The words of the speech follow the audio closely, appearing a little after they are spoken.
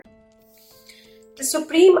The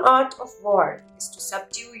supreme art of war is to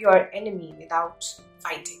subdue your enemy without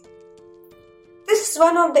fighting. This is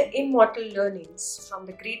one of the immortal learnings from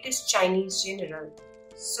the greatest Chinese general,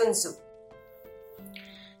 Sun Tzu.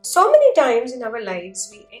 So many times in our lives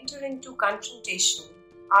we enter into confrontation,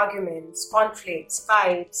 arguments, conflicts,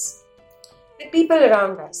 fights with people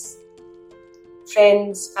around us.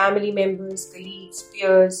 Friends, family members, colleagues,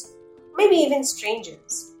 peers, maybe even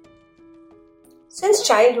strangers. Since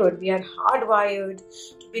childhood, we are hardwired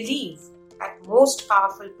to believe that most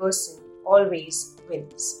powerful person always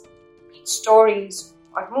wins. Be it stories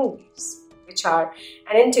or movies, which are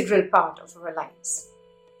an integral part of our lives.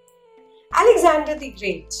 Alexander the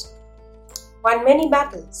Great won many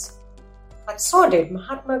battles, but so did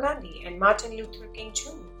Mahatma Gandhi and Martin Luther King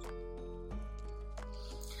Jr.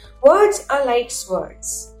 Words are like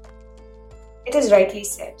swords. It is rightly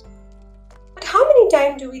said. But how many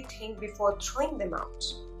times do we think before throwing them out?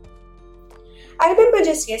 I remember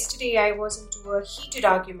just yesterday I was into a heated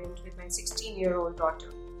argument with my 16-year-old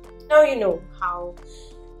daughter. Now you know how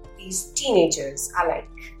these teenagers are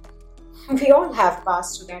like. We all have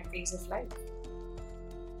passed through that phase of life.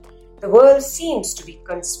 The world seems to be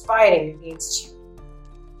conspiring against you.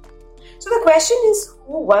 So the question is,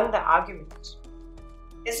 who won the argument?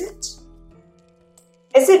 Is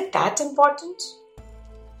it that important?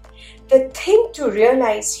 The thing to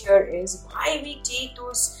realize here is why we take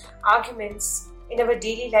those arguments in our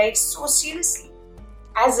daily lives so seriously,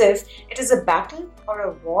 as if it is a battle or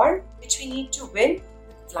a war which we need to win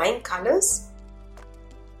with flying colors.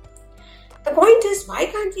 The point is, why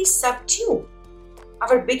can't we subdue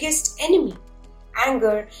our biggest enemy,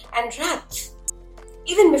 anger and wrath,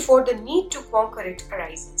 even before the need to conquer it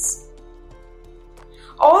arises?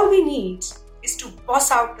 All we need is to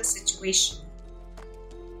boss out the situation.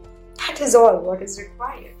 That is all what is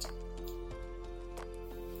required.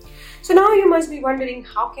 So now you must be wondering,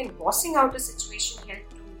 how can bossing out a situation help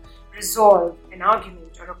to resolve an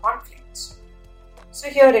argument or a conflict? So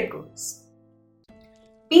here it goes.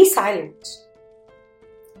 Be silent.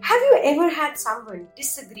 Have you ever had someone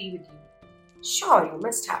disagree with you? Sure, you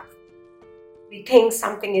must have. We think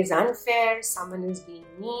something is unfair, someone is being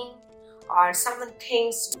mean, or someone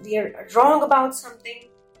thinks we are wrong about something.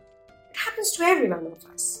 It happens to every one of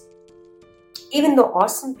us. Even the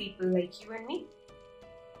awesome people like you and me.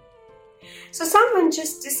 So someone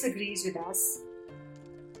just disagrees with us,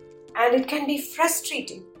 and it can be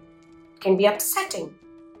frustrating, it can be upsetting,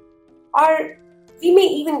 or we may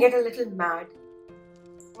even get a little mad,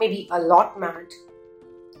 maybe a lot mad.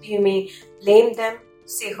 You may blame them,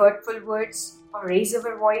 say hurtful words, or raise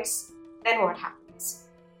our voice. Then what happens?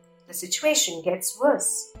 The situation gets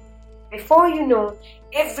worse. Before you know,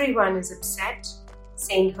 everyone is upset,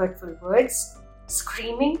 saying hurtful words,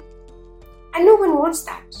 screaming, and no one wants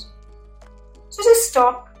that. So just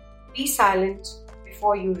stop, be silent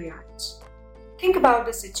before you react. Think about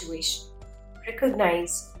the situation,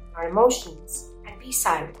 recognize your emotions, and be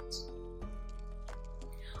silent.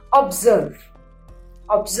 Observe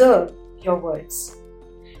your words.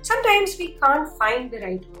 Sometimes we can't find the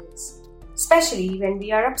right words, especially when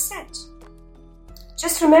we are upset.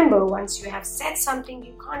 Just remember, once you have said something,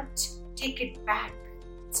 you can't take it back.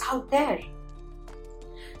 It's out there.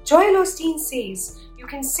 Joel Osteen says you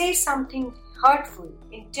can say something hurtful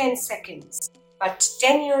in 10 seconds, but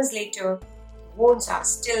 10 years later, wounds are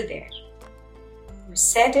still there. You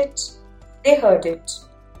said it, they heard it,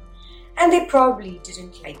 and they probably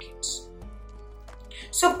didn't like it.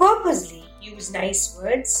 So purposely use nice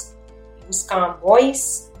words, use calm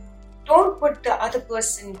voice, don't put the other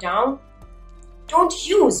person down, don't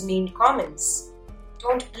use mean comments,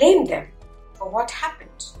 don't blame them for what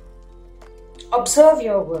happened. Observe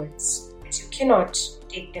your words, as you cannot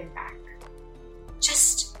take them back.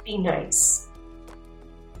 Just be nice.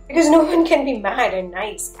 Because no one can be mad and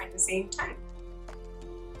nice at the same time.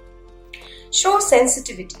 Show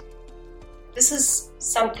sensitivity. This is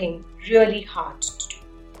something really hard to do.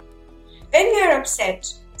 When we are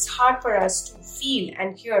upset, it's hard for us to feel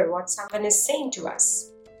and hear what someone is saying to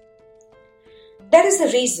us. That is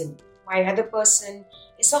the reason why other person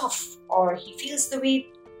is off or he feels the way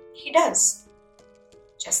he does.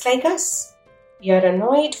 Just like us, we are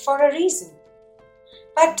annoyed for a reason.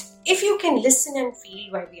 But if you can listen and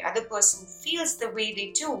feel why the other person feels the way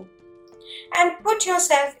they do, and put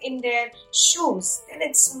yourself in their shoes, then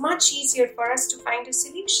it's much easier for us to find a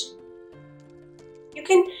solution. You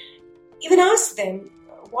can even ask them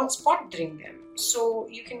what's bothering them, so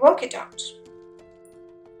you can work it out.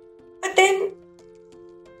 But then,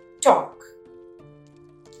 talk.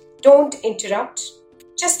 Don't interrupt,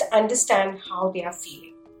 just understand how they are feeling.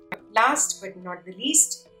 Last but not the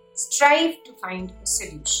least, strive to find a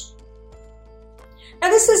solution. Now,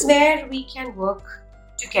 this is where we can work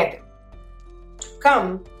together to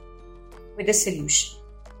come with a solution.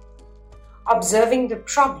 Observing the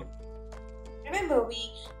problem. Remember,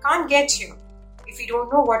 we can't get here if we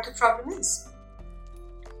don't know what the problem is.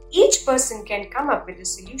 Each person can come up with a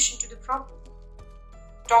solution to the problem.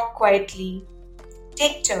 Talk quietly,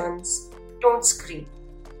 take turns, don't scream.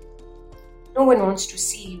 No one wants to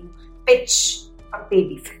see you pitch a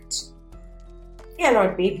baby fit. We are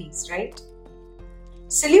not babies, right?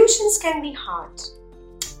 Solutions can be hard,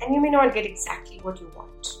 and you may not get exactly what you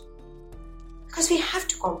want, because we have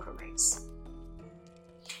to compromise.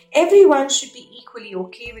 Everyone should be equally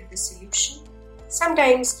okay with the solution.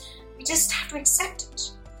 Sometimes we just have to accept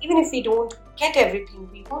it, even if we don't get everything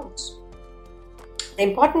we want. The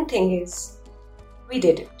important thing is, we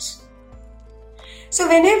did it. So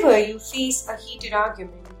whenever you face a heated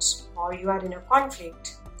argument or you are in a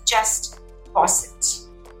conflict, just pause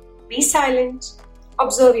it. Be silent,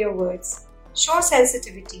 observe your words, show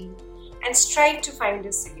sensitivity, and strive to find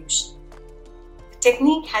a solution. The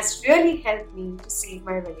technique has really helped me to save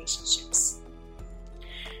my relationships.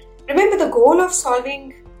 Remember, the goal of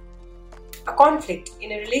solving a conflict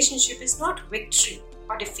in a relationship is not victory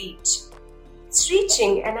or defeat. It's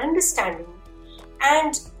reaching an understanding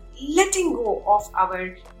and letting go of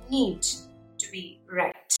our need to be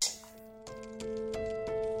right.